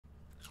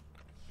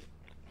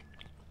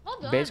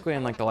basically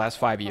in like the last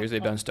 5 years,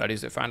 they've done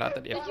studies that found out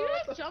that Did you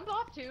guys jump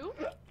off too?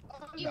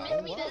 You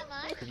missed me that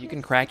much? if you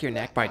can crack your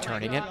neck by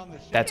turning it,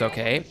 that's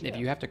okay. If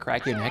you have to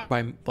crack your neck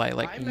by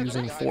like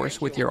using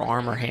force with your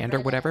arm or hand or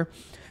whatever,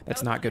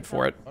 that's not good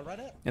for it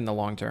in the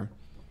long term.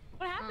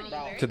 What happened to you,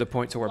 Barry? To the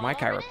point to where my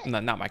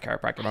not my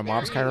chiropractor, my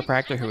mom's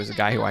chiropractor, who is a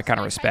guy who I kind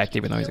of respect,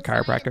 even though he's a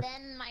chiropractor,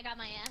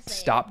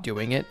 stop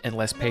doing it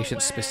unless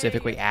patients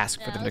specifically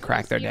ask for them to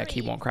crack their neck.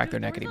 He won't crack their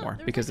neck anymore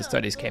because the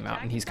studies came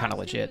out and he's kind of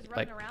legit.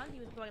 Like,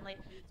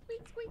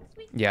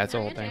 yeah, it's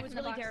a whole thing. It was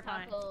really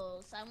terrifying.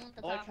 I want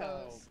the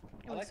tacos.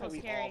 It was so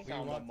scary. We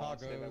want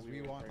tacos.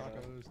 We want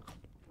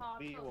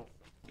tacos.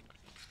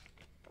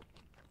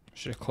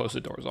 Should have closed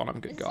the doors on him.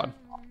 Good God.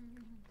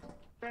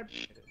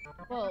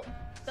 Whoa.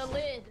 The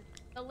lid.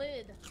 The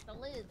lid. The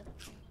lid.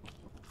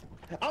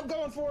 I'm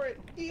going for it.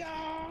 Yeah.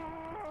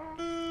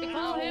 They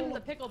call him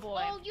the pickle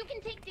boy. Oh, you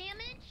can take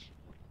damage?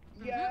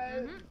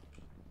 Yes.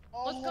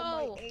 Oh, Let's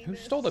go. Who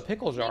stole the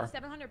pickle jar?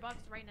 Make $700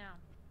 right now.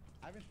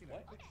 I haven't seen a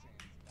quicksand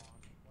spawn.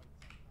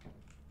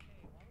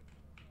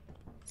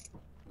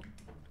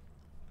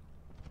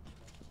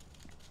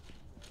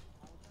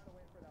 I was trying to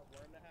wait for that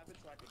worm to happen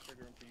so I could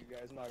trigger him for you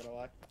guys. I'm not gonna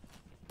lie.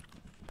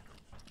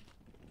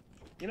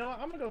 You know what?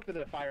 I'm gonna go through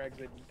the fire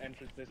exit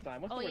entrance this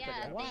time. What's the word for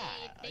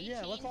that? They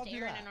Yeah, let's all changed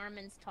do Aaron that. and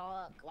Armin's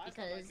talk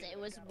because it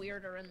was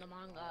weirder in the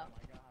manga.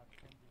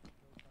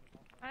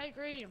 I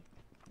agree.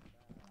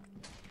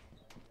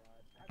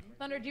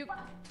 Thunder Duke.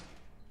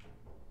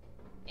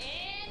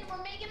 And we're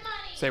making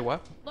money! Say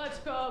what? Let's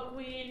go,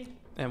 queen.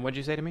 And what'd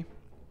you say to me?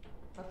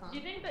 Do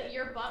you think that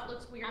your butt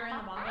looks weirder in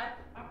the manga?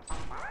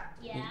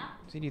 Yeah.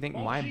 See, do you think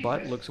my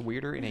butt looks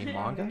weirder in a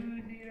manga?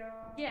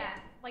 Yeah,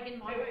 like in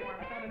manga form.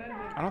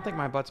 I don't think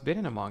my butt's been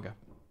in a manga.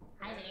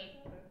 Hi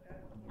there.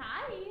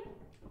 Hi.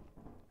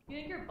 You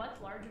think your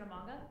butt's large in a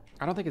manga?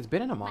 I don't think it's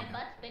been in a My manga.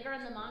 butt's bigger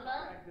in the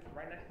manga?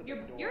 Right next to the Your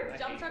door, your and I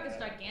dump hate truck is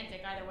that.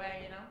 gigantic either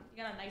way, you know?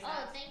 You got a nice Oh,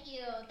 ass. thank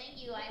you. Thank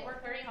you. I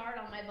worked very hard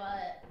on my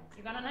butt.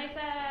 You got a nice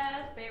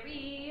ass,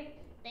 Barry.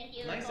 Thank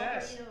you. Nice it's all for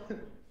ass. you.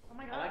 Oh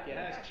my god. I like your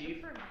ass, Good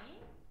Chief. for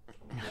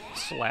me?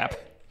 Slap.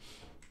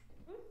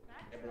 Who's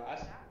that? Hey, bro,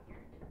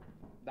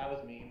 that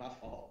was me. My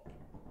fault.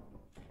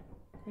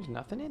 There's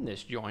nothing in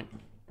this joint.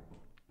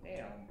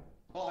 Damn.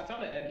 Oh, I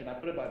found an engine. I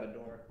put it by the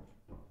door.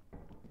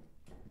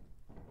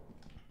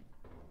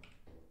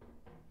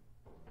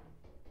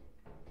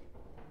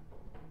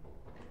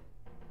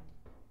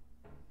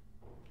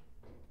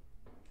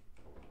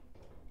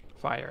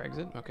 Fire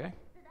exit, okay.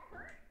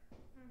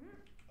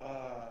 Show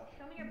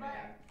me your butt.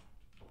 man.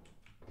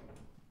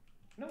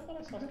 No, I thought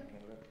I saw something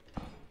over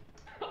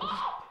there.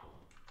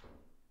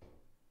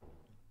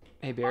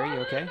 Hey Barry, you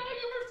okay?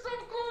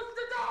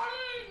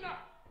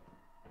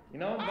 You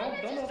know,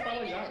 don't know if I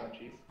like that one,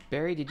 Chief.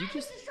 Barry, did you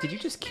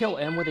just kill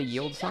M with a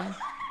yield sign?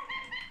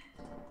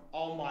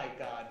 Oh my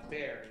God,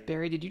 Barry.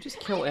 Barry, did you just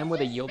kill M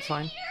with a yield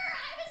sign? I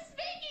was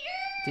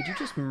speaking. Did you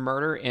just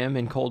murder M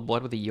in cold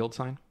blood with a yield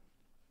sign?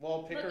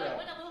 Well, pick Look, her I up.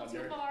 went a little too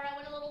Thunder. far. I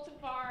went a little too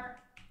far.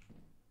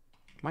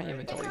 My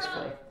inventory's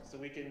full. So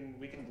we can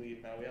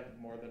leave now. We have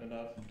more than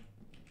enough. Em,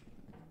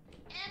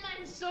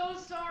 I'm so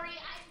sorry.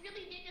 I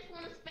really did just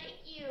want to spank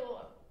you.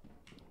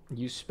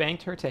 You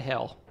spanked her to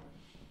hell.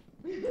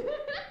 Wait,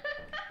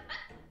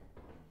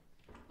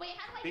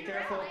 how do I Be get around?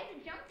 careful. I have to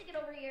jump to get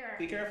over here.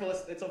 Be careful.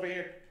 It's over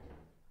here.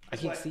 I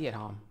This can't way. see it,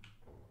 Hom.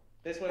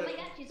 This way. Oh my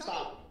God, she's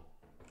Stop.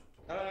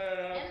 No,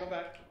 come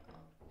back.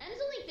 Em's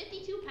only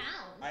 52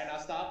 pounds. All right, now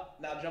stop.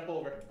 Now jump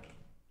over.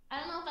 I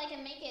don't know if I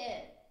can make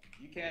it.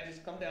 You can't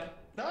just come down.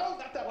 No,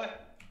 not that way.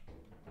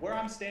 Where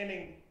I'm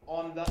standing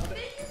on the.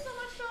 Thank you so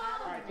much for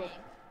all All right, go.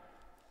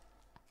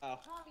 Oh, Oh,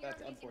 you're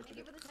that's amazing.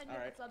 unfortunate. Thank you for the 10 All right.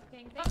 minute sub,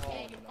 King.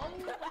 Thank you. Oh,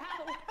 no.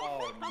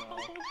 Oh, wow. Oh,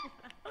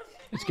 no.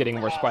 It's getting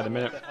worse by the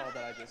minute. What the hell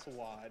did I just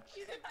watch?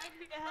 You invited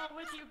me to hell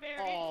with you, Barry.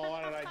 Oh,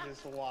 what did I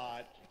just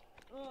watch?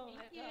 Oh,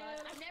 my Thank you.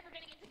 God. I'm never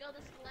gonna get to go to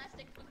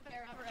Scholastic Food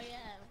Fair ever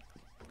again.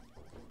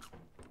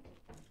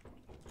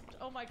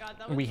 Oh my God,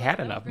 that was We so- had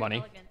that was enough very money.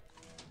 elegant.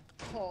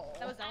 Oh,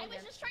 That was I was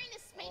elegant. just trying to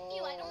spank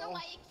you. I don't know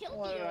why it killed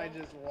what you. did I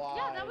just watch?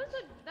 Yeah, that was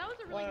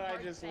a really What did I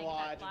hard just thing,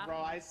 watch, that last bro?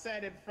 one. I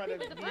said in front of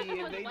The first one me,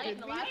 and was they light, did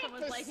and the the last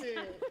one was like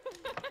opposite.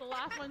 the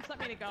last one sent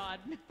me to God.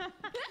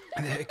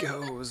 There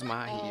goes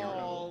my hero.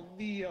 Oh,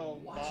 me, oh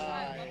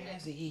my.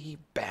 Easy.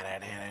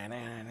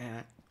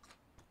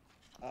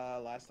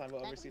 Last time I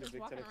overseen a just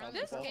Big walking Ten around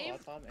This college game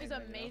football, is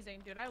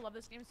amazing, dude. I love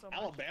this game so much.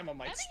 Alabama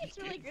might I think it's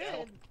really sneak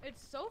in, good.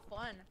 It's so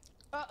fun.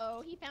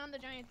 Uh-oh, he found the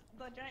giant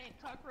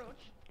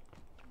cockroach.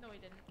 No, he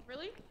didn't.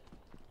 Really?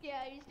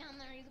 Yeah, he's down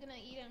there. He's gonna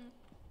eat him.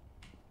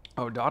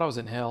 Oh, Dotto's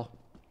in hell.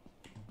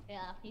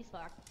 Yeah, he's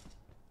fucked.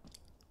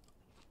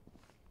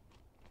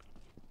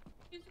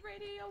 He's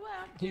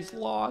radioactive. He's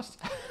lost.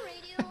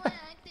 Radioactive.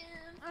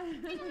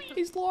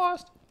 He's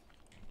lost.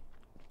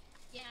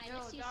 Yeah, I No,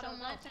 miss you so Dotto,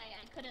 no. much.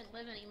 I couldn't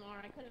live anymore.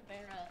 I couldn't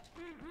bear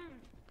it.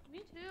 Me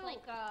too.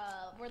 Like,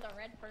 where the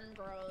red fern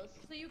grows.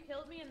 So you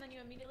killed me and then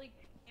you immediately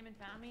came and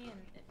found me and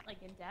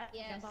like in death.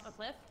 Yes. Jumped off a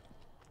cliff.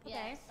 Okay.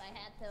 Yes, I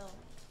had to.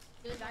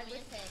 It was I wish-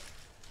 romantic.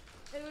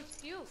 It was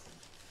cute.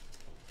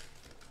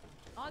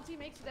 Auntie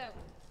makes it out.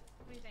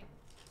 What do you think?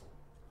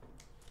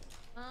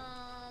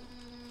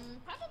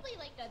 Probably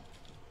like a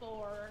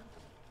 4.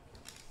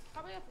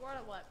 Probably a 4 out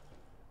of what?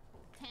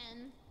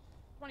 10.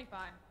 25.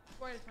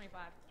 4 out of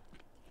 25.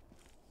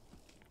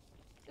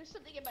 There's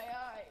something in my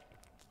eye.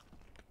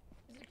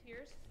 Is it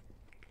tears?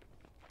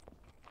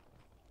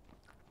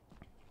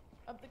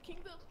 Of the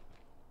kingdom.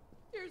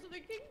 Tears of the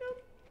kingdom?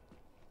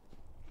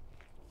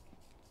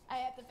 I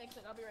have to fix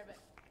it. I'll be right back.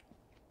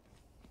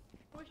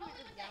 I wish you Oh,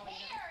 could it just was a yell at it.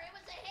 hair! It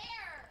was a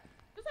hair!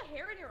 There's a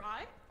hair in your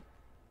eye?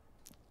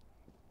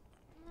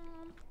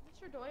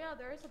 Mr. Doya,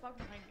 there is a bug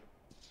behind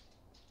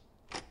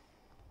you.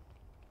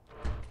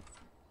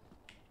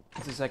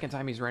 It's the second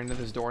time he's ran into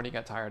this door and he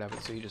got tired of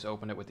it, so he just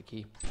opened it with the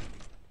key.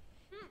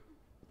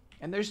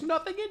 And there's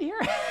nothing in here.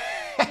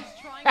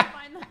 He's trying to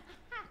find the...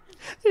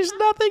 There's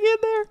nothing in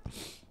there.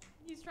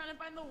 He's trying to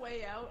find the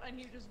way out, and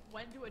he just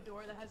went to a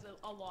door that has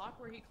a lock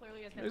where he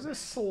clearly has never There's a been.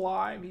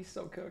 slime. He's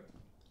so cooked.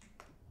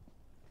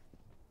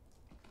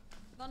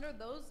 Thunder,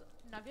 those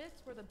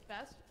nuggets were the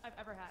best I've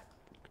ever had.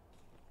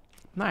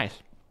 Nice.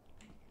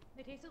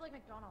 They tasted like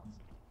McDonald's.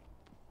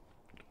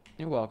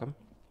 You're welcome.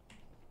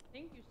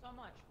 Thank you so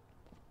much.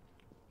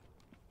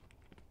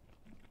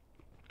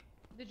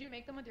 Did you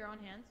make them with your own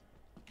hands?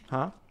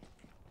 Huh?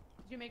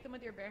 Did you make them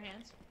with your bare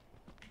hands?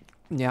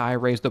 Yeah, I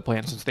raised the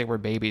plants since they were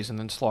babies and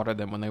then slaughtered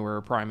them when they were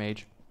prime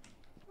age.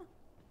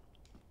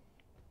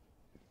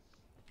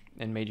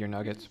 And made your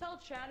nuggets. Tell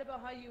Chad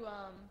about how you,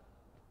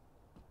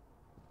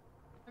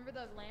 remember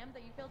the lamb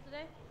that you killed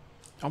today?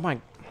 Oh my,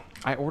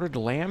 I ordered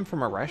lamb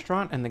from a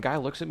restaurant and the guy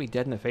looks at me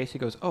dead in the face. He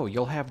goes, "Oh,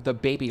 you'll have the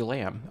baby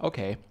lamb."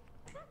 Okay.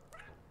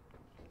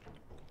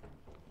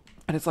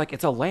 And it's like,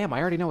 it's a lamb. I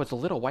already know it's a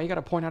little. Why you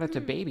gotta point out it's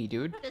a baby,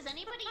 dude? Does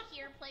anybody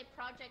here play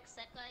Project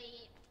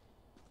Sekai?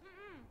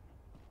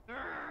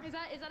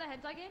 Is that a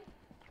hentai game?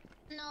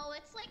 No,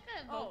 it's like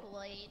a Oh.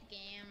 Vocaloid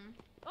game.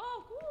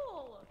 Oh,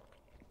 cool!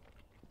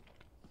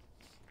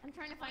 I'm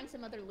trying to find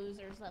some other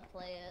losers that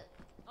play it.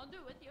 I'll do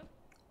it with you.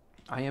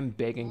 I am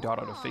begging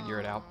Doto to figure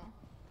it out.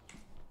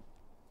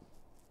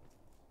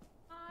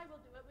 I will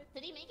do it with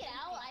Did he make it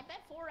out? I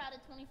bet 4 out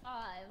of 25.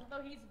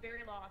 Oh, he's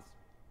very lost.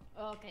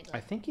 Okay, good. I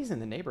think he's in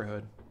the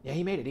neighborhood. Yeah,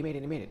 he made it. He made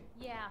it. He made it.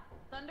 Yeah.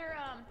 Thunder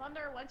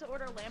went to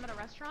order lamb at a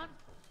restaurant,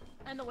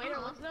 and the waiter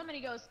looks at him and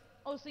he goes,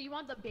 "Oh, so you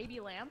want the baby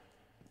lamb?"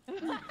 Did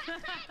it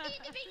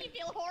make you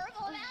feel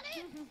horrible about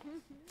it?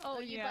 Oh,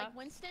 you Yeah. like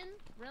Winston?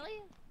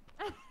 Really?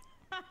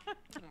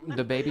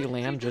 The baby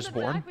lamb He's in just the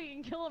born. back, we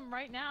can kill him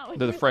right now.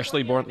 The He's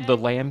freshly looking born, at the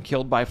me. lamb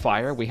killed by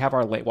fire. We have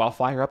our while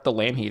fire up the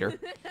lamb heater.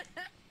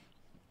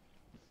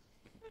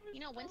 You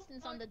know,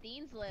 Winston's on the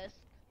dean's list.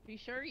 You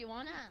sure you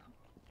wanna?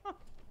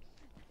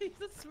 He's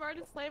the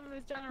smartest lamb of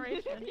his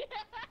generation.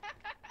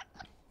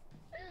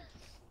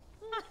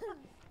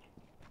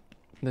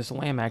 This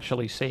lamb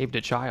actually saved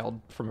a child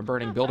from a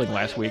burning building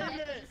last week. That'd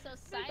be so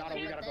silent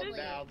we and gotta go deadly.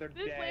 now. They're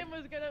This dead. lamb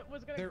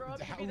was gonna grow up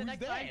to be the who's next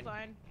dead?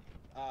 Einstein.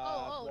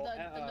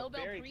 The Nobel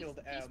Barry Peace killed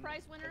Peace M,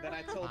 Prize winner and then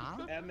I one? told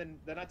Huh?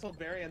 then I told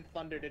Barry and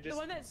Thunder to just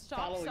one that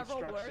stopped follow several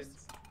wars.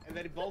 instructions, and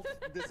then both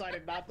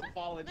decided not to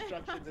follow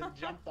instructions and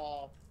jumped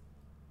off.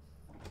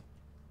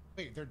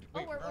 Wait, Oh,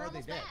 wait, we're where are they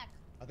almost dead? back.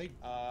 Are they?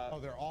 Uh, Oh,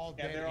 they're all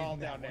yeah, dead they're all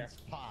in down that there. one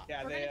spot.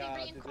 Yeah, We're they gonna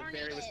be Barry was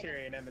reincarnated.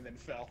 carrying him and then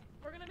fell.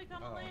 We're gonna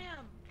become Oh. a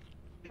lamb.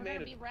 We We're made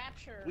gonna it. be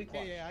raptured. We Yeah,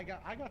 clutched. yeah,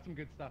 I got some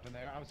good stuff in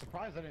there. I was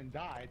surprised I didn't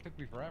die. It took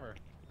me forever.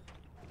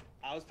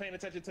 I was paying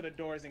attention to the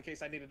doors in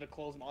case I needed to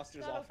close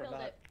monsters Shadow off or filled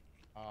not. it.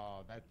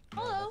 Oh,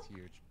 that's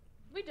huge.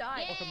 We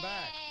died. Welcome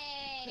back.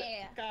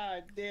 Yay!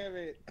 God damn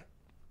it.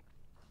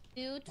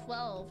 Do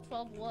 12.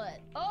 12 what?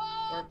 We're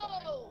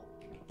Oh!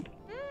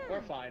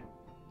 We're fine.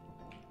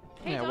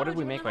 Hey, Yeah, what Dodo, did we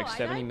do you make? wanna Like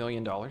know I $70 died?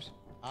 million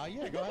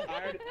Yeah, go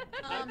ahead.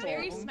 I told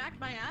Barry him. smacked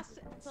my ass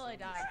until I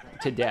died.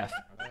 to death.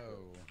 Oh.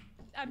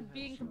 I'm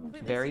being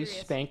completely Barry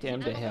serious. spanked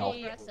him to I'm hell.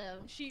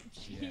 aggressive. She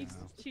Yeah.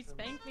 she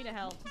spanked me to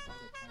hell.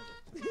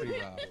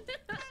 Pretty rough.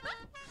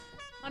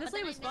 Honestly,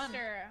 it was fun.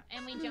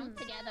 And we jumped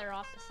together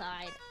off the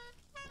side.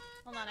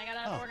 Hold on, I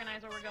gotta Oh.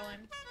 organize where we're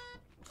going.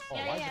 Oh,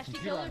 yeah, why yeah, is she the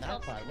computer killed on that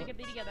herself. side? We could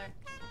be together.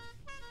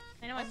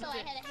 I know. Also, I moved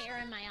it. had a hair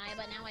in my eye,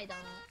 but now I don't.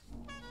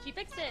 She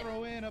fixed it.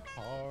 Throw in a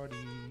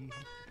party.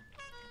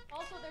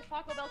 Also, there's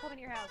Taco Bell coming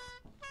to your house.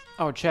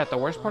 Oh, chat, the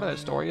worst part of that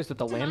story is that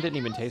the lamb didn't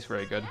even taste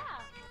very good. Yeah.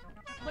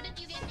 What did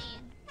you get me?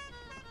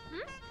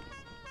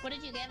 What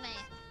did you get me?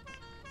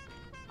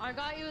 I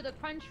got you the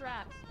crunch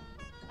wrap.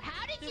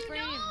 How did you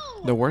Supreme.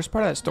 know? The worst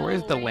part of that story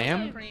is the No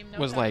lamb sour cream, no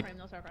was sour like cream,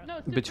 no sour cream. No,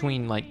 it's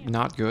between Supreme like cream.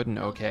 not good and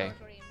No okay.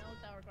 sour cream,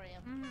 no sour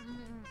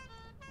cream.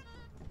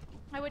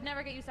 I would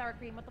never get you sour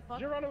cream. What the fuck?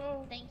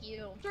 Geronimo. Thank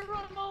you.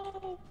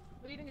 Geronimo.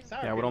 What do you think? Sour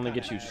Yeah, I would cream only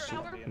kinda get you bad,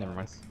 soup. to be Never mind.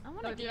 honest. I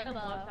want No, to dude, give I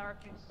love a... sour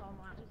cream so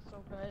much. It's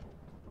so good.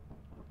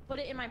 Put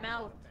it in my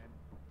mouth.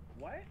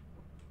 What?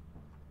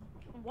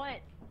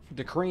 What?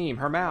 The cream,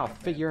 her mouth,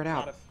 figure it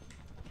Not out.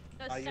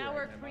 The Oh, you're sour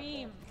right, man, my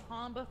cream,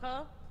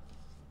 Hamburger.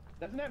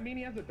 Doesn't that mean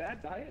he has a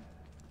bad diet?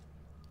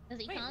 Does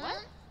he Wait, come?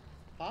 what?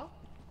 Huh?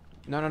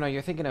 No,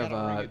 you're thinking of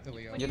Gotta bring it to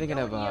Leo. When you're you thinking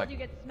don't of yield, you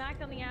get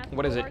smacked on the ass.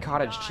 what is so it? hard you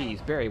Cottage die.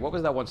 cheese. Barry, what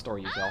was that one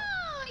story you tell?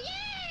 Oh,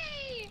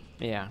 yay!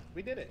 Yeah.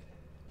 We did it.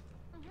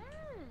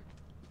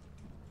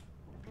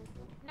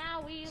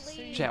 Now we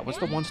leave. Chat, what's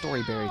the one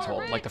story Barry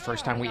told? Like the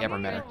first time we ever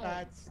met her.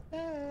 That's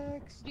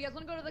next. Do you guys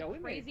want to go to the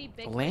crazy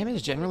big Lamb place is before we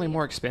generally leave?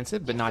 more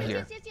expensive, but not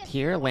here. yes.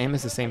 Here, lamb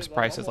is the same One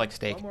price as more, like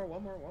steak.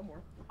 One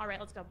more. All right,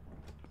 let's go.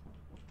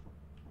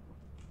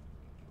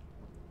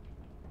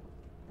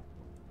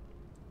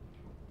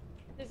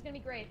 This is gonna be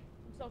great.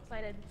 I'm so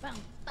excited.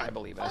 I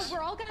believe Oh, us.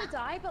 we're all gonna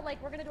die, but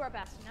like we're gonna do our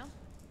best, you know?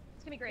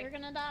 It's gonna be great. You're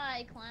gonna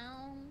die,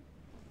 clown.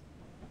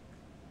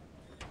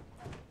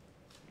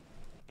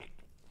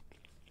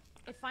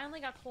 It finally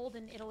got cold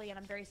in Italy, and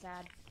I'm very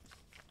sad.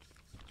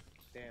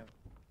 Damn.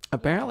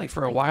 Apparently,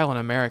 for a while in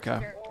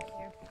America,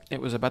 it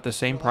was about the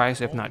same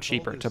price, if not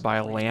cheaper, to buy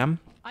a lamb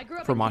I grew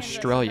up from in Canada, so no,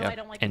 Australia I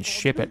don't like and the cold.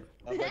 ship it.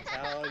 Of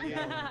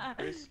Italian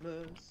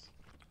Christmas.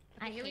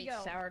 I here we hate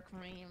go. sour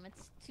cream.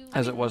 It's too.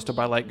 As it was to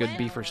buy like good When-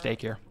 beef or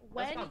steak here.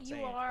 When That's not you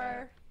saying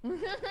are... Hold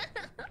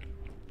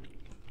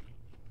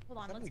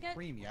on, let's Definitely get...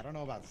 creamy. I don't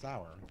know about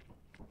sour.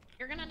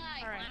 You're gonna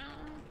die, All right.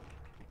 clown.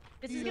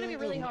 This is gonna be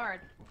really hard.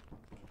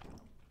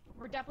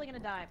 We're definitely gonna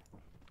die.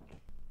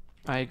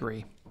 I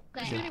agree.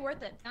 It's Okay. gonna be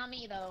worth it. Not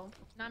me though.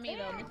 Not me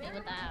though. Miss me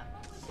with that.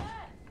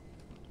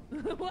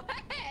 What?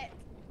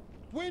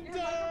 Winter!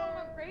 Your microphone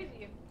went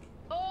crazy.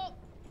 Oh!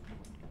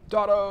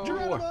 Dotto!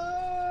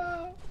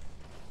 Geronimo!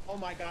 Oh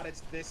my god,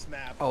 it's this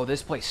map. Oh,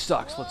 this place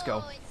sucks. Let's go.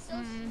 Whoa, it's so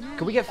snowy.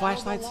 Can we get Follow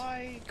the flashlights?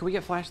 light. Can we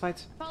get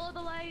flashlights? Follow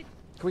the light.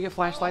 Can we get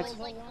flashlights? Oh, it's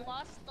like the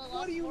lost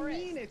What do you forest.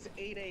 mean it's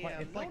 8 a.m.? What,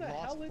 it's like No, the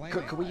Lost hell is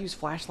Planet. Can we use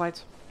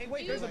flashlights? Hey,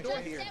 wait, You there's a just door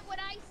here. said what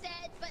I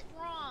said, but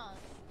wrong.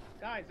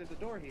 Guys, there's a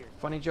door here.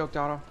 Funny joke,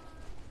 Dotto.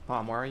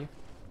 Mom, where are you?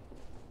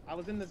 I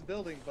was in this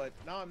building, but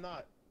now I'm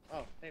not.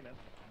 Oh, hey, man.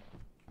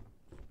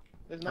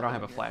 There's I don't nothing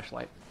have a in here.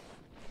 flashlight.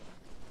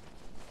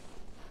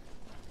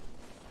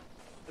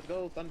 Let's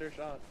go,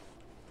 Thundershot.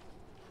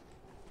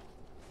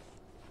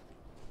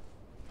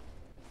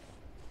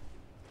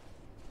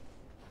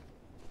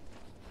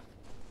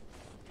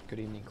 Good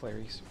evening,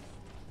 Clarice.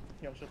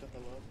 Yo, shut the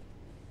hell up.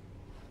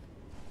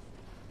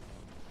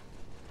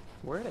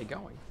 Where are they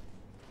going?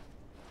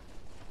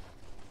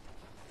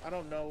 I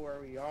don't know where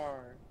we are.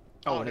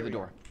 Oh, here into the we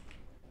door. are.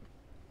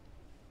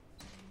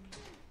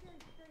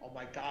 Oh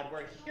my god,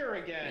 we're here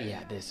again.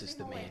 Yeah, this is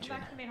the mansion.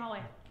 Back to the main hallway.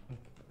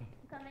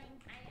 Coming.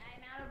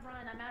 I'm out of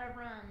run. I'm out of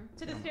run.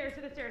 To the stairs,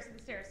 to the stairs, to the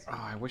stairs. Oh,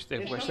 I wish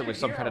there It's was over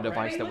some here kind of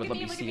already. device that Look would at let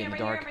me, me look see at in me,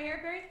 the am I dark. here, am I here,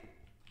 Barry?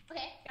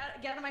 Okay.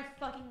 Get out of my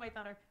fucking white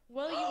thunder.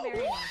 Will you marry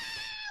me? Oh,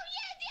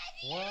 yes, yes,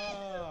 yes.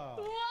 Whoa!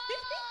 Whoa,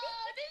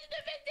 this is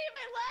the best day of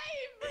my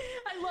life.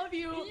 I love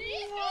you.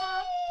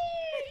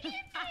 Yippee!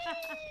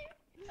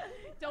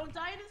 Don't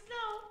die in the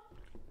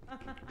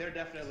snow. They're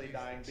definitely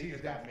dying. They She's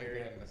just got definitely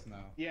married. dead in the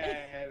snow. Yeah,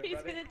 He's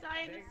brother. gonna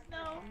die in the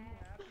snow.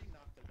 Happy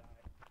not to die.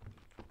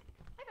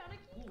 I found a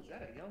key. Ooh, is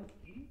that a young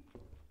key?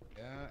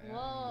 Yeah.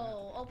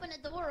 Whoa, open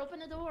the door, open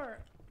the door.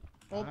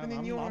 Open I'm,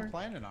 in your. I'm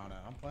planning on it.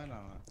 I'm planning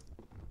on it.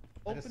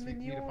 I just Open in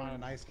need to your. find a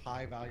nice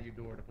high-value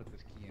door to put this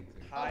key into.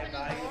 High Open the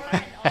value. door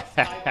and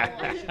also- High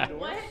vibration door.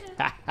 What?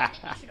 I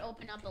think you should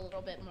open up a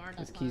little bit more.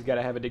 This That's key's fine. got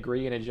to have a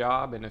degree and a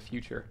job and a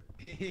future.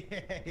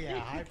 Yeah,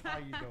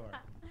 high-value door.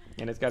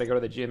 And it's got to go to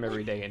the gym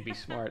every day and be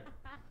smart.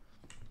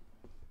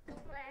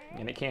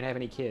 And it can't have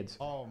any kids.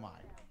 Oh my.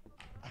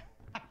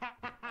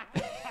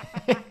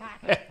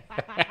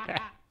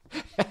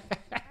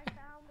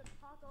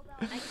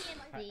 I can't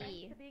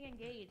see. To being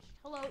engaged.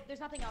 Hello, there's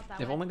nothing else that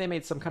If way. only they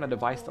made some kind of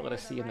device that let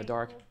us see in the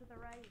dark.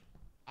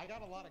 I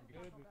got a lot of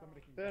goods if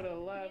somebody can. To the You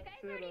left, guys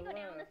to already the go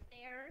down the left.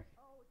 stairs.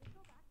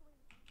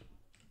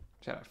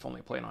 Chat, I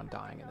fully plan on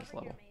dying in this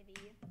level.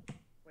 Maybe.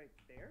 Wait,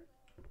 stairs?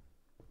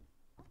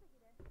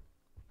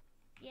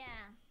 Yeah,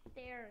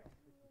 stairs.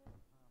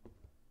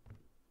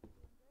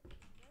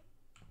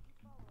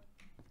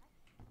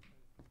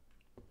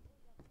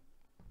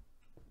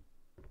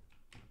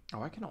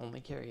 Oh, I can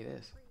only carry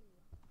this.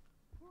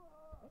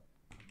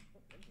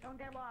 Don't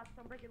get lost.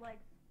 Don't break your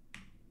legs.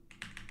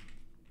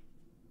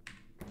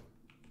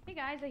 Hey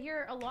guys, I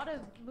hear a lot of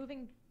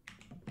moving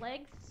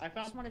legs. I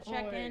found Just want to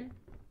check toy. in,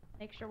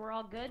 make sure we're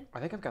all good. I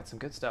think I've got some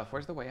good stuff.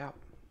 Where's the way out?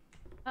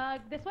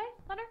 This way,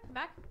 Thunder. Come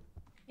back.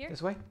 Here.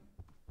 This way?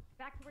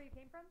 Back to where you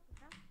came from.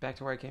 Just now. Back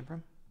to where I came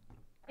from?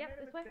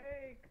 Yep, this way.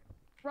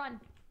 Run.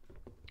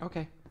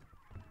 Okay.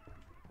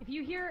 If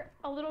you hear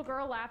a little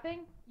girl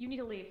laughing, you need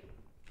to leave.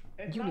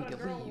 It's You not need a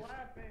to girl leave.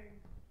 laughing.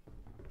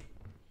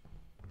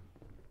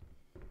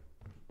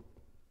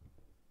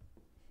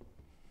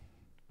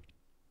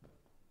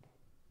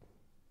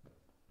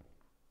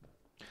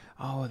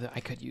 Oh, I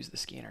could use the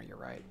scanner. You're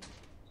right.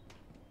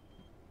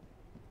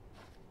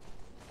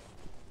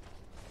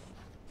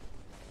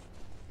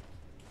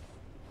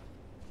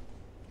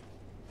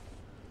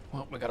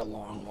 Well, we got a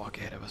long walk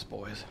ahead of us,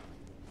 boys.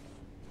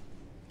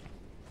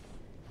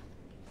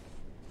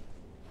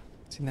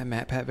 Seen that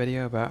Matt Pat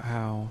video about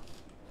how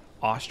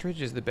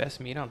ostrich is the best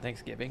meat on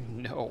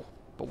Thanksgiving? No.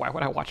 But why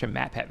would I watch a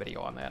Matt Pat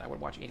video on that? I would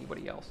watch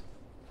anybody else.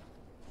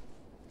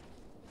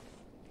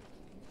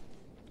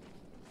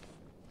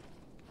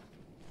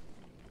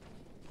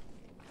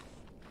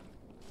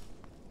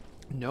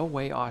 No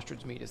way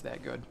ostrich meat is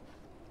that good.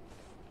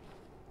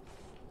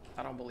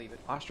 I don't believe it.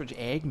 Ostrich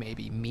egg,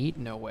 maybe. Meat?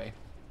 No way.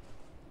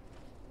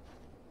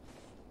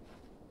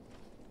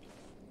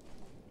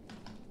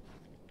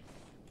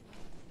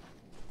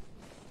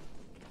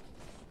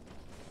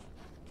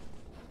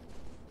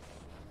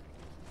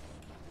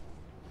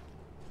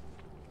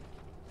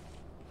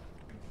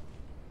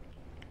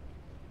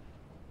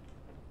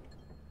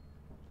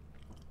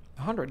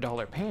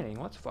 $100 painting.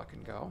 Let's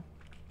fucking go.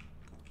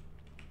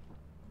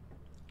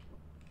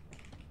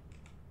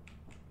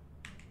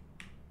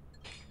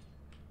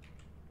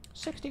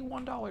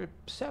 $61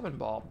 7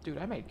 ball. Dude,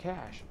 I made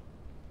cash.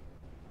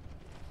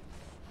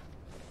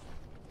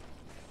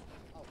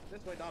 Oh,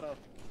 this way, Doto.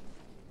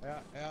 Yeah,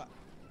 yeah.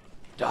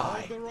 Die.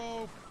 Hold the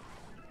rope.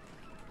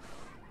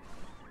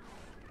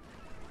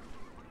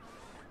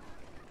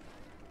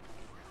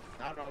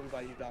 I don't know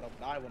about you, Doto,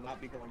 but I will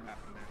not be going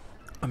back from there.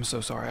 I'm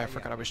so sorry. I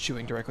forgot I was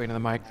chewing directly into the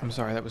mic. I'm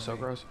sorry. That was so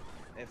gross.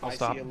 If I'll I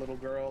stop. see a little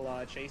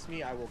girl chase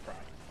me, I will cry.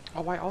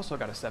 Oh, I also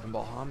got a 7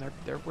 ball, huh?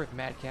 They're worth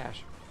mad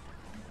cash.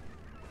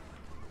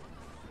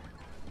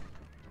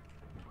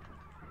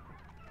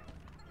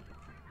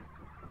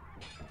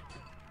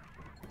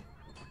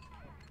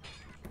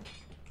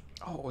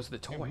 Oh, it was the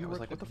toy. I was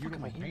like, what the fuck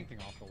am I eating?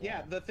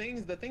 Yeah, the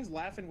things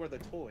laughing were the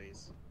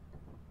toys.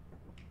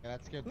 Yeah,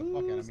 that scared the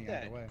fuck out of me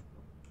either way.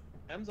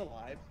 M's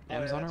alive.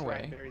 M's on her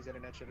way. Barry's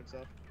internet shit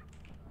himself.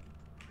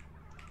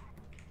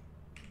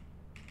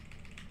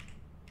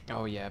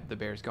 Oh yeah, the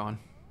bear's gone.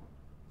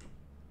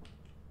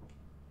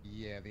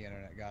 Yeah, the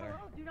internet got her.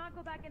 Oh, do not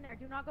go back in there.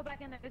 Do not go back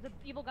in there. There's an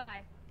evil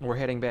guy. We're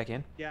heading back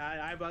in. Yeah,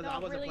 I wasn't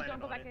really, planning don't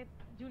go on back it.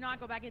 in. Do not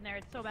go back in there.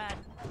 It's so bad.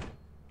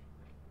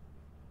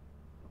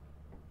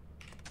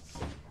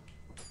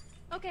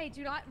 Okay,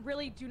 do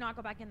not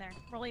go back in there.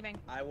 We're leaving.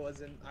 I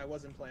wasn't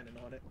planning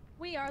on it.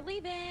 We are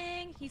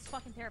leaving. He's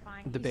fucking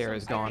terrifying. The He's bear so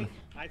is scary. gone.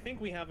 I think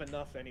we have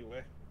enough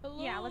anyway.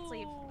 Hello? Yeah, let's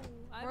leave.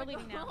 We're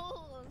leaving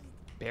now.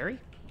 Barry?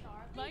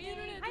 My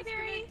internet Hi,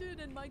 Barry. disconnected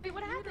and my Wait,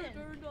 what computer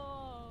happened? turned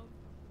off.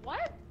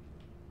 What?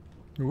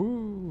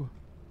 Ooh.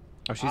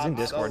 Oh, she's in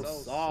Discord. so She's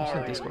in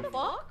sorry. Discord.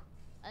 Fuck?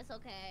 That's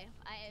okay.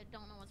 I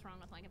don't know what's wrong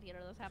with my computer.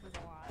 This happens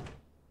a lot.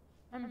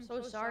 I'm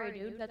so sorry,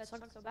 dude. That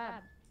sucks so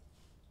bad.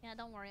 Yeah,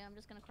 don't worry. I'm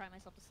just gonna cry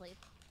myself to sleep.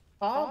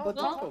 Oh, but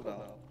Taco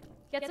Bell.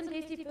 Get some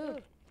tasty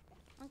food.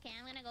 Okay,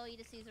 I'm gonna go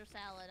eat a Caesar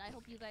salad. I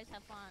hope you guys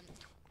have fun.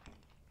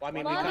 Well, I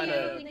mean, Love we kind you.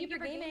 of Thank you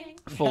for gaming.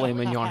 Filet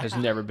mignon has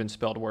never been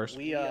spelled worse.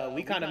 we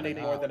kind of made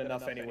more than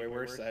enough anyway.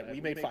 We're set.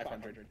 We made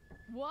 500.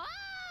 Wow!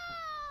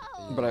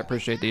 But I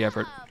appreciate the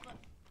effort.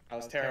 I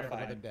was Another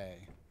terrified. day.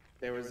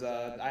 There was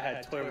I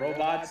had toy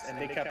robots and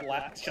they kept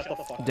laughing. Shut the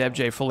fuck up. Deb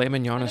J, filet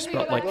mignon is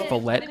spelled like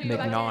filet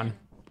mignon.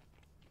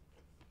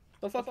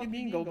 The fuck you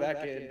mean go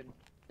back in?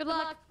 Good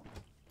luck.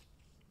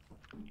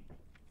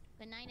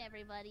 Good night,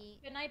 everybody.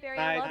 Good night, Barry.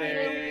 Night, I love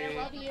Barry. you.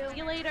 I love you. See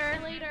you later.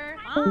 Later.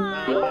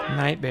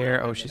 Night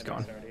bear. Oh, she's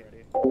gone.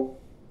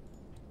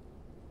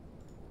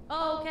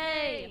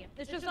 Okay.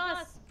 It's just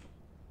us.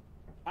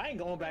 I ain't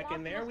going back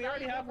in there. We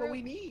already have what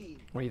we need.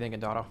 What are you thinking,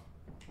 Dotto?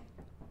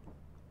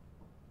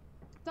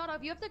 Doto,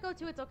 if you have to go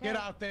too, it's okay. Get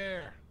out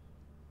there!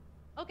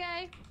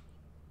 Okay.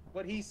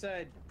 What he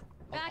said.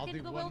 Back I'll into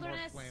do the one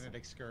wilderness. more planet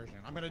excursion.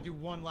 I'm gonna do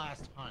one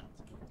last hunt.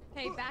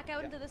 Okay, back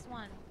out into this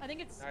one. I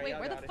think it's. Alright, Wait, y'all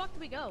where the got it. fuck do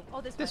we go?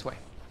 Oh, This way.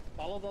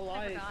 Follow the I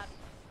light. forgot.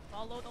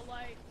 Follow the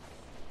light.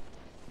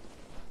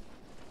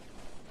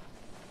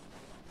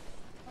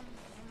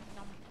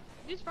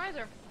 These fries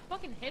are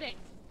fucking hitting.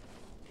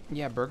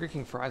 Yeah, Burger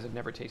King fries have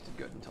never tasted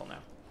good until now.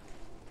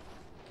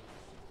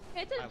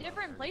 It's I a love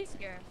different Burger place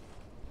here.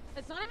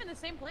 It's not even the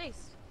same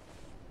place.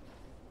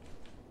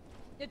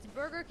 It's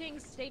Burger King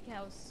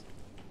Steakhouse.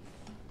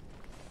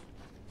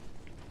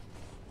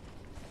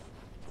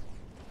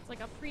 It's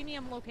like a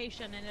premium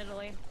location in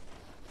Italy.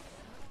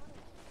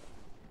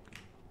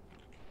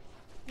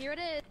 Here it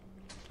is.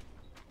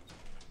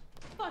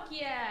 Fuck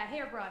yeah,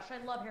 hairbrush. I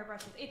love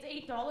hairbrushes. It's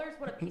 $8.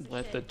 What a piece of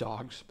Let shit. the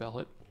dog spell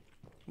it.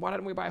 Why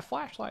didn't we buy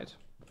flashlights?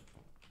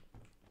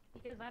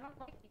 Because I don't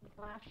like being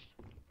flashed.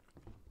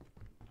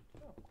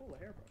 Oh, cool, a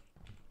hairbrush.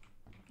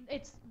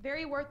 It's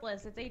very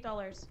worthless. It's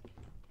 $8.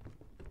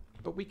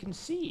 But we can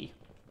see.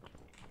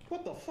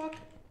 What the fuck?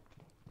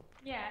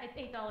 Yeah, it's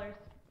 $8.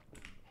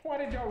 Why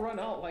did y'all run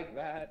out like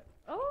that?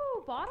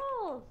 Oh,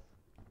 bottles.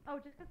 Oh,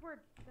 just because we're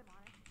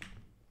demonic.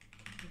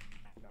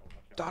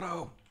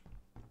 Dotto!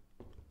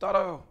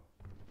 Dotto!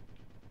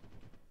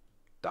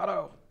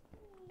 Dotto!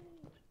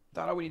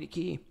 Dotto, we need a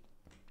key.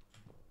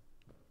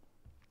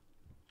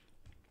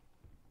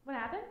 What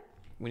happened?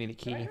 We need a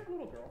key. Did I hear a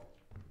little girl?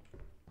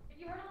 If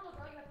you heard a little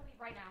girl, you have to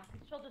leave right now.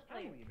 She'll just I'm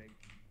leave. leaving.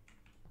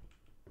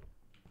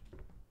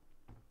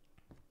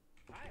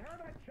 I heard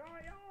a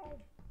child.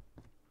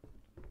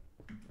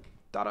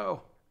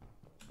 Dotto!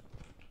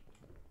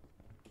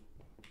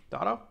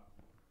 Dotto?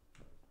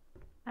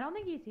 I don't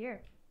think he's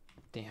here.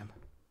 Damn.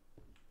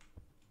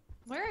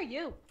 Where are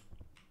you?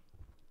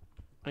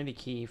 I need a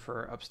key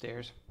for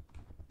upstairs.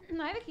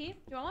 I have a key.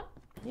 Do you want one?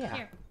 Yeah.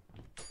 Here.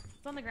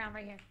 It's on the ground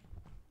right here.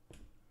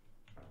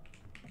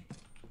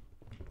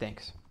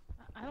 Thanks.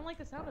 I don't like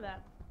the sound of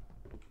that.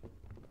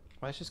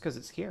 Well, that's just because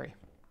it's scary.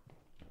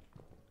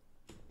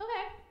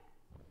 Okay.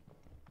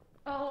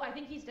 Oh, I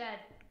think he's dead.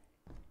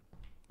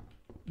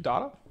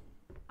 Dotto?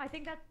 I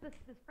think that's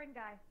the spring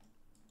guy.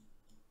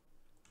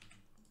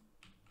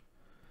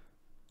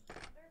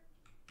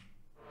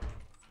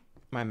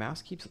 My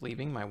mouse keeps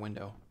leaving my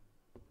window.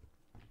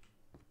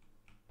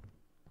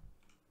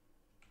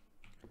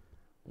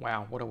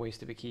 Wow, what a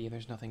waste of a key.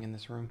 There's nothing in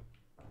this room.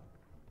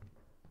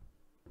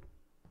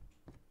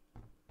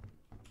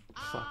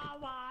 Fuck Oh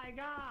my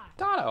god!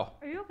 Dotto!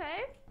 Are you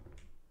okay?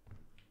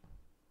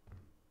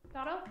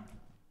 Dotto?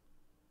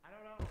 I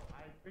don't know.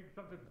 I think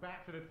something's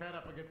bashing its head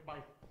up against my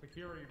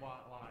security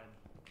line.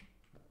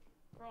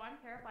 Bro, I'm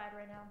terrified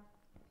right now.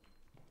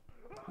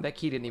 That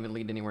key didn't even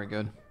lead anywhere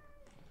good.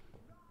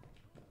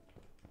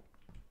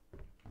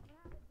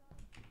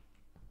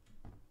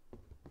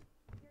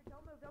 Here,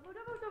 don't move, don't move,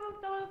 don't move, don't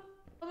move, don't move.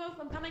 Don't move,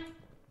 I'm coming.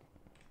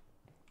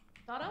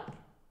 Dotto?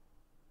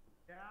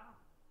 Yeah?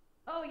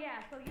 Oh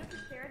yeah, so you have to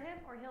stare at him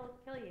or he'll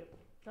kill you.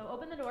 So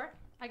open the door.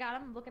 I got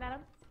him, I'm looking at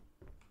him.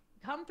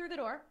 Come through the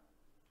door.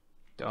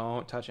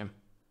 Don't touch him.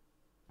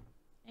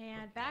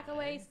 And back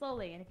away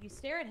slowly. And if you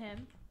stare at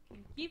him, you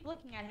keep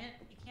looking at him,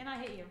 he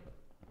cannot hit you.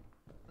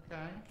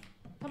 Okay.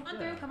 Come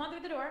on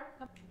through the door.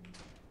 Come.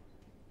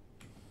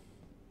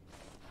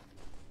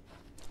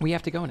 We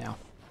have to go now.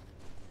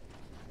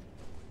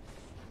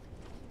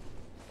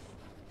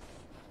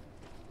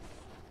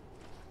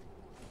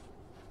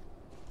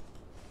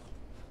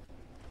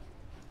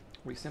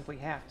 We simply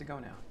have to go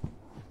now.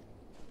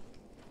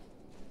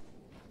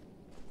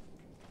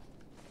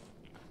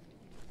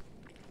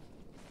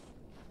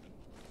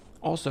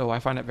 Also, I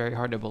find it very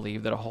hard to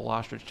believe that a whole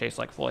ostrich tastes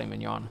like filet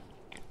mignon.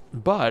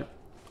 But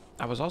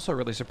I was also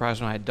really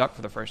surprised when I had duck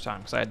for the first time,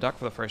 because I had duck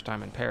for the first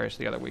time in Paris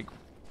the other week.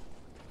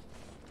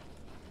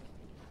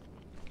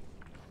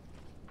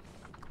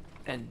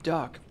 And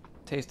duck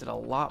tasted a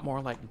lot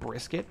more like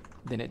brisket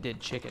than it did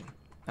chicken.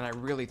 And I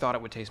really thought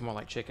it would taste more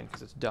like chicken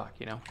because it's duck,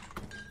 you know?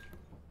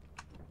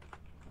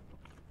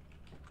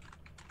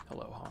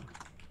 Hello, Han.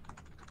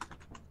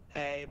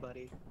 Hey,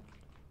 buddy.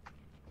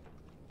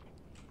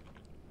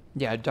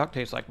 Yeah, duck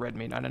tastes like red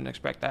meat. I didn't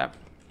expect that.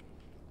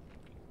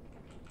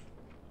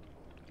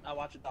 I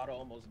watched Dotto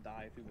almost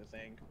die through the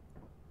thing.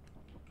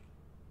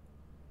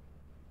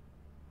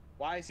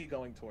 Why is he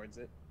going towards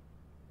it?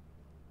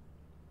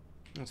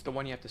 It's the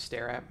one you have to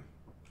stare at.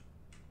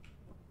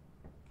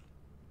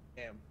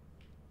 Damn.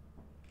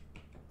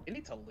 You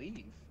need to leave.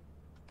 You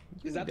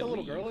Is need that to the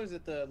little leave. girl or is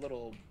it the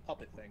little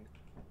puppet thing?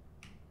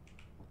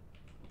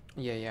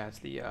 Yeah,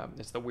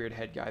 it's the weird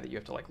head guy that you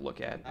have to like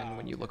look at, and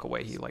when you look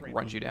away, he like Springy.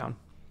 runs you down.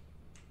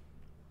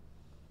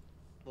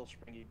 Little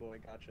springy boy,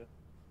 gotcha.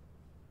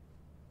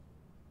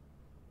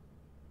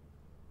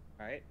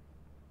 Alright.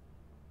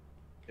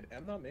 Did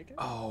Em not make it?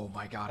 Oh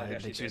my god, I Oh, yeah,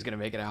 didn't think she she was did.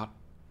 gonna make it out.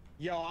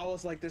 Yo, I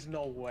was like, there's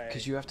no way.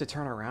 Because you have to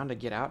turn around to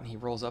get out, and he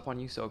rolls up on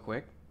you so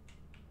quick.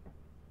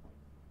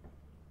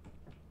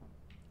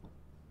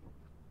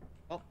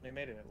 Oh, they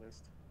made it at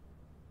least.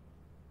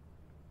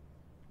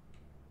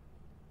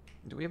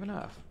 Do we have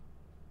enough?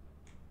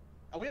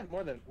 Oh, we have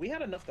more than... We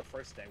had enough the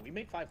first day. We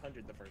made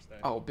 500 the first day.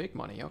 Oh, big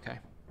money, okay.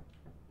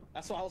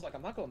 That's why I was like,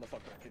 I'm not going the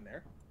fuck back in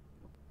there.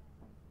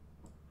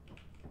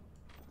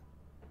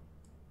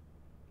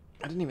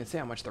 I didn't even say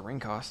how much the ring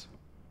costs.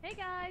 Hey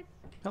guys.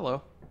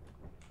 Hello.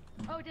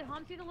 Oh, did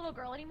Tom see the little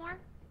girl anymore?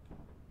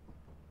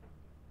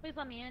 Please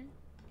let me in.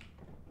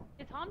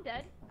 Is Tom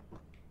dead?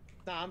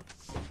 Nah,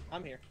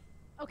 I'm here.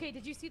 Okay,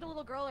 did you see the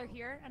little girl or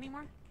hear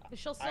anymore? Does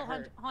she'll I still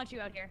heard. haunt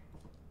you out here?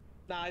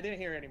 Nah, I didn't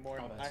hear anymore.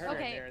 Oh, I that's heard her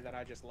Okay. there and then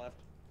I just left.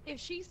 If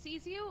she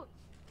sees you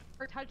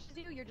or touches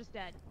you, you're just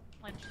dead.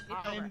 Like, it's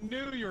I over.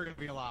 knew you were gonna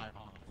be alive,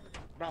 huh?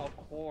 Bro, of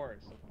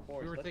course, of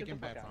course. We were Let's get taking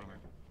the fuck bets out on of her.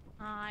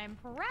 here. I'm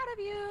proud of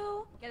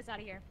you. Get us out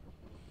of here.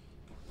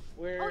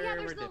 We're, Oh yeah,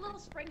 there's we're the dipping. little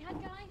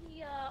springhead guy.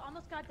 He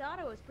almost got Dotto.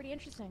 It was pretty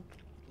interesting.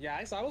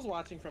 Yeah, I was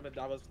watching from it.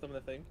 That was some of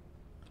the thing.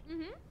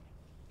 Mm-hmm.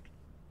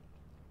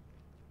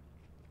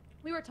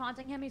 We were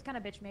taunting him. He's kind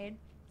of bitch made.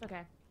 It's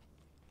okay.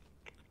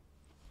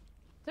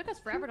 Took us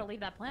forever to leave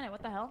that planet.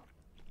 What the hell?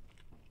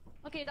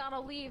 Okay,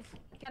 Dotto, leave.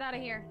 Get out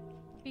of here.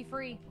 Be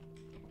free.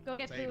 Go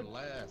get Say food.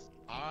 less.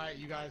 Alright,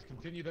 you guys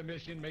continue the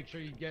mission. Make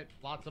sure you get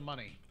lots of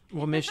money.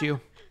 We'll miss you.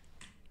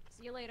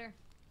 See you later.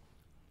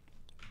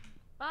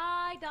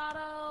 Bye,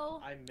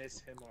 Dotto. I miss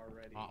him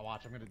already.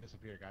 Watch, I'm gonna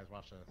disappear, guys.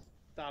 Watch this.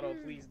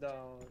 Dotto, please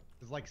don't.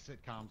 It's like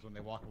sitcoms when they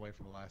walk away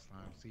for the last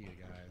time. See you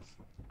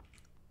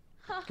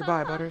guys.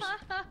 Goodbye, Butters.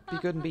 Be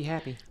good and be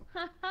happy.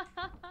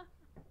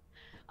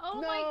 Oh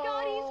my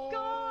god, he's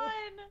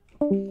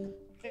gone!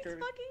 He's fucking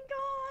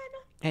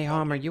gone! Hey,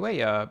 Hom, are you a,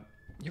 you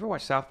ever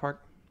watch South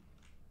Park?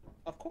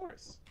 Of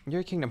course.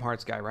 You're a Kingdom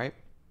Hearts guy, right?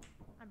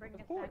 I'm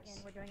bringing Of us back course.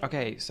 in. We're doing it.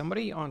 Okay,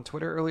 somebody on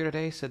Twitter earlier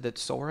today said that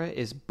Sora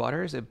is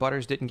Butters if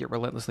Butters didn't get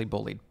relentlessly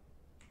bullied.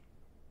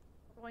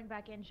 Going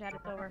back in, chat.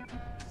 It's over.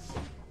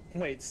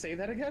 Wait, say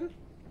that again?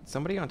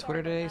 Somebody on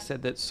Twitter today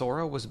said that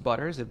Sora was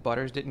Butters if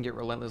Butters didn't get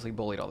relentlessly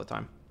bullied all the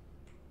time.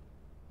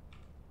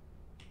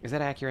 Is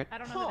that accurate? I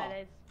don't know who Huh. that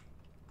is.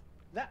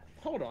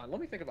 hold on.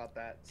 Let me think about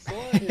that. Sora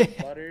is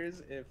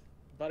Butters if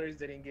Butters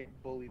didn't get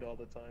bullied all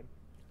the time.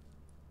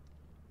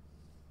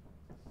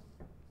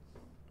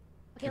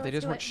 Okay, If they let's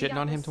just do weren't it. We shitting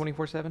got on him this.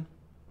 24/7.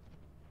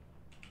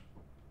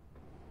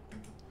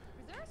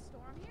 Is there a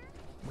storm here?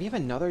 We have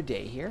another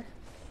day here.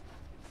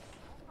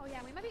 Oh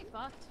yeah, we might be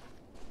fucked.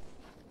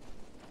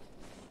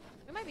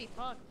 We might be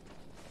fucked.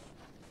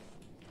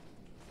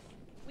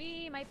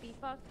 We might be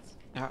fucked.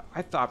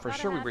 I thought for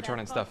Gotta sure we have were that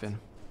turning stuff fucked. in.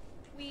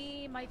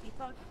 We might be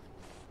fucked.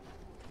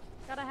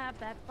 Gotta have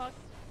that fucked.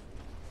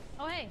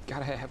 Oh hey.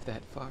 Gotta have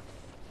that fuck.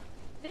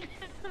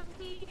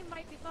 We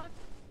might be fucked.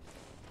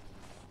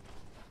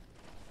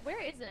 Where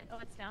is it? Oh,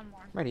 it's down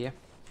more. Right here.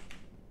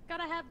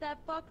 Gotta have that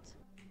fucked.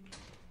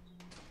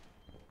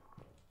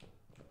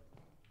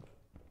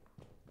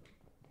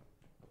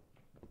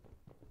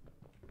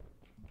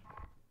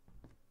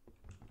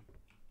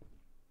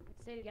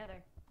 Let's stay together.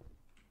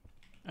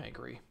 I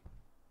agree.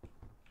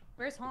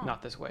 Where's Hom?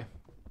 Not this way.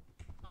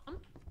 Hom?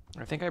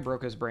 I think I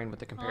broke his brain with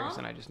the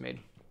comparison I just made.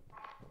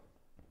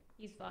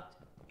 He's fucked.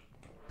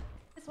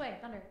 This way,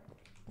 Thunder.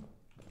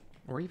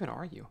 Where even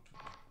are you?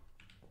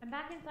 I'm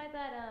back inside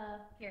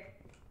that, here.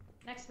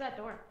 Next to that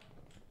door.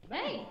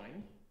 Never Hey!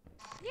 mind.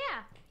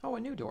 Yeah! Oh, a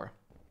new door.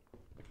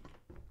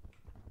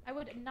 I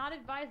would not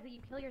advise that you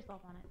kill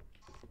yourself on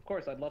it. Of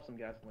course, I'd love some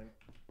gasoline.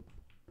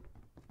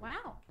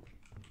 Wow.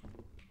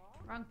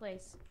 Wrong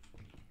place.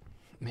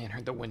 Man,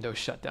 heard the window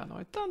shut down.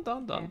 Like, dun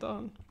dun dun Yeah.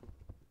 dun.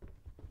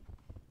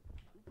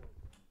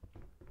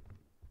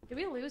 Did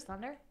we lose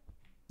Thunder?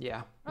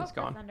 Yeah, Oh, he's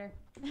poor gone. Thunder.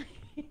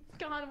 He's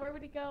gone. Where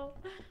would he go?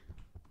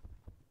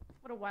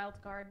 What a wild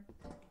card.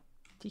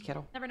 Tea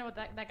kettle. Never know what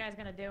that guy's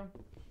gonna do.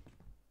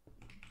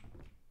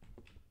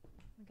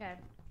 Okay.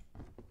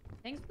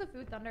 Thanks for the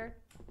food, Thunder.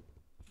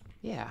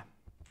 Yeah.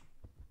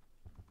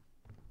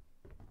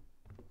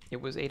 It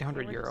was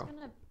 800 We're euro. just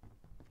gonna...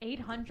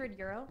 800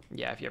 euro?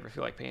 Yeah, if you ever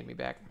feel like paying me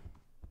back.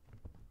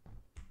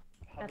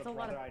 How That's the a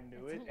lot of, brother I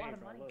knew that's it. a lot Hey, of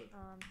bro, money. look.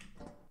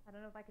 I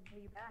don't know if I can pay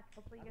you back.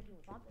 Hopefully you get some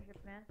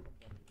sponsorships, man.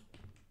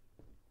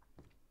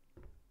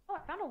 Oh, I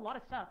found a lot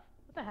of stuff.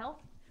 What the hell?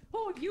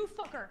 Oh, you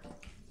fucker!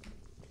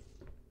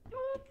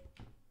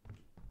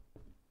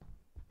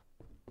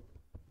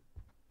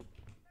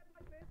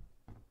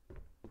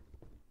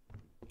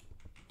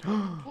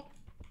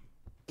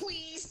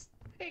 Please!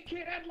 It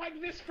can't end like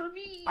this for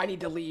me! I need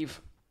to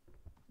leave.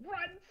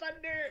 Run,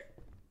 Thunder!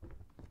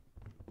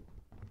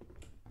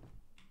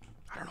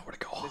 I don't know where to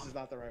go. This is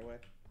not the right way.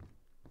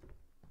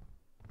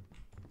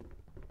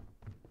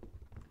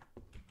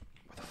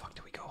 Where the fuck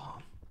do we go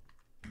home?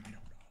 I don't know.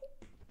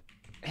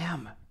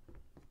 M.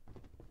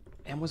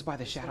 M was by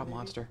the shadow maybe.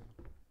 monster.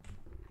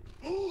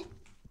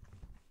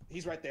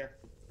 He's right there.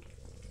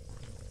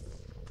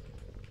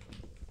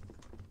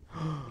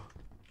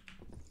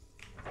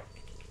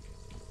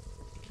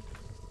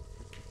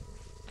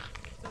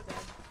 So dead.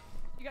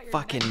 You got your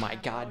Fucking neck my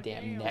snapped. Oh,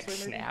 goddamn damn. neck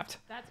snapped.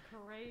 That's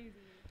crazy.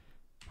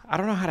 I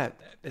don't know how to.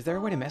 Is there a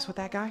way to mess with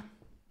that guy?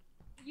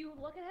 You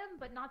look at him,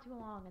 but not too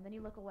long, and then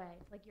you look away,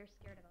 like you're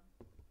scared of him.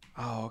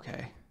 Oh,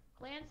 okay.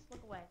 Glance,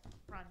 look away,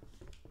 run.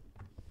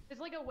 There's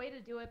like a way to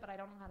do it, but I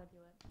don't know how to do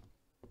it.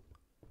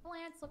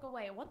 Glance, look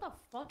away. What the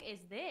fuck is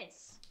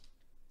this?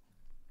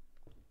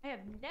 I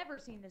have never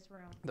seen this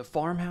room. The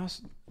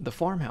farmhouse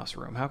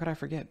room. How could I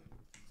forget?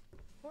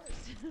 Of course,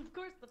 of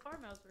course, the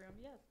farmhouse room.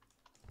 Yes.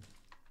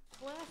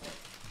 Classic.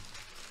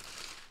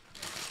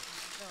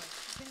 Go.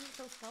 He's gonna be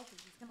so stealthy.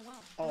 He's gonna win.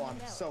 Oh, I'm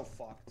so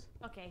fucked.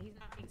 Okay, he's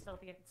not being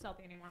stealthy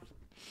anymore.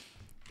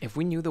 If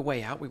we knew the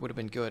way out, we would have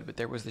been good. But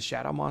there was the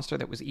shadow monster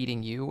that was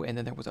eating you, and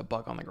then there was a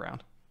bug on the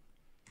ground.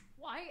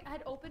 Well, I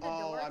had opened a Oh,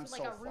 door I'm to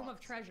like so a room of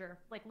fucked. treasure,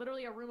 like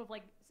literally a room of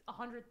like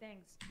 100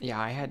 things. Yeah,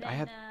 I had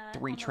And then,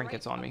 3 on the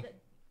trinkets right on of me.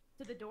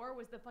 To the door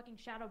was the fucking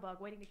shadow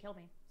bug waiting to kill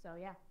me. So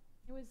yeah,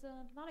 it was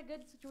not a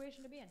good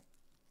situation to be in.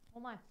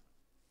 Oh my.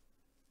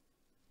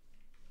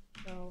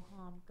 Go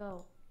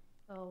go,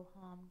 go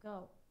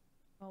go,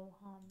 go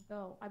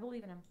go. I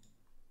believe in him.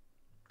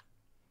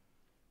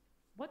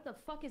 What the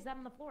fuck is that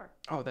on the floor?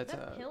 Oh, Is that's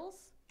that a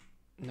pills?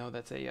 no.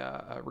 That's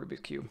a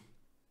Rubik's cube.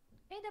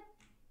 And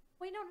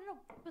wait, no.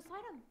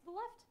 Beside him, to the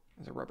left.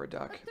 There's a rubber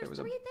duck. Look, There there's was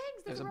 3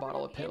 things. there's a rubber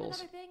bottle duck of and pills.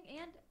 another thing,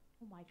 and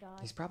oh my god,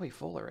 He's probably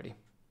full already.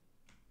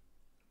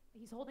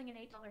 he's holding an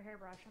 $8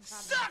 hairbrush. I'm proud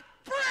of him. Suck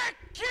brick,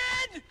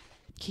 kid!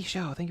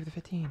 Keisho, thank you for the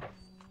 15.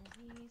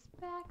 And he's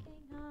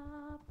backing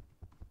up.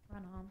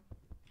 Run home.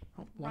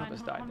 Oh, one of Run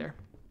us died home. there.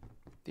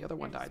 The other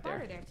one There's a died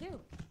spider there. there too.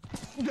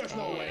 There's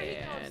no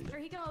way. And There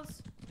he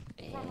goes.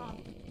 Run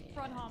home.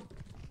 Run home.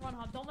 Run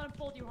home. Don't let him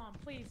fold you, home,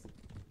 please.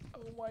 oh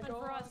my Run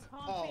for us,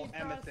 home, Oh, please,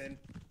 for us. Emethan.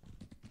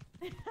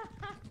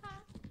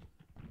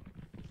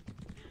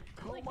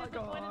 Like my disappointed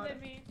God. in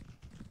me.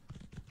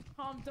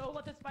 Don't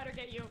let the spider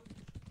get you.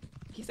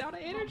 he's out of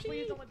Please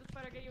energy. don't let the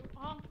spider get you.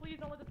 Please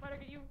don't let the spider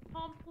get you.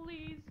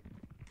 Please.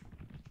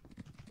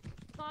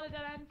 It's not a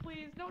dead end,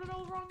 please. No,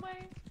 wrong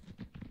way.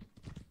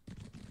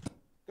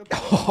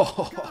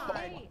 Oh,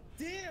 Right.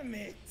 Damn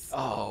it!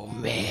 oh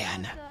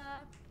man.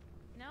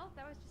 No,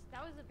 that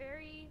was a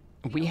very.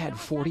 We you had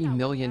almost $40 got that.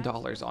 million You actually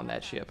on that almost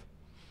got ship.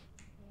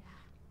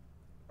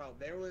 Bro,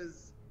 there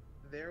was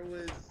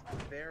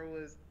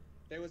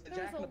a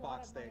Jack in the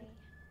Box thing.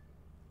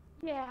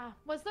 Yeah.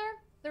 Was there?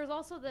 There was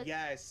also the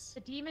Yes. the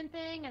demon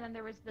thing, and then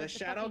there was the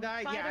shadow fucking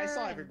guy. Yeah, I spider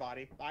saw and-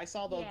 everybody. I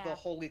saw the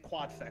holy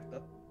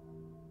quadfecta.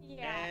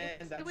 Yeah.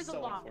 And that's it was so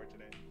a lot.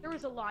 unfortunate. There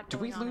was a lot. Do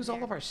we going on lose in all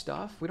there. of our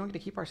stuff? We don't get to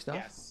keep our stuff?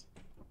 Yes.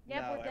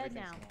 Yep, No, we're dead everything's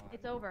now. gone.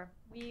 It's over.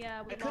 We I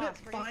lost.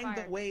 couldn't We're find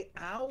the fired. way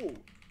out.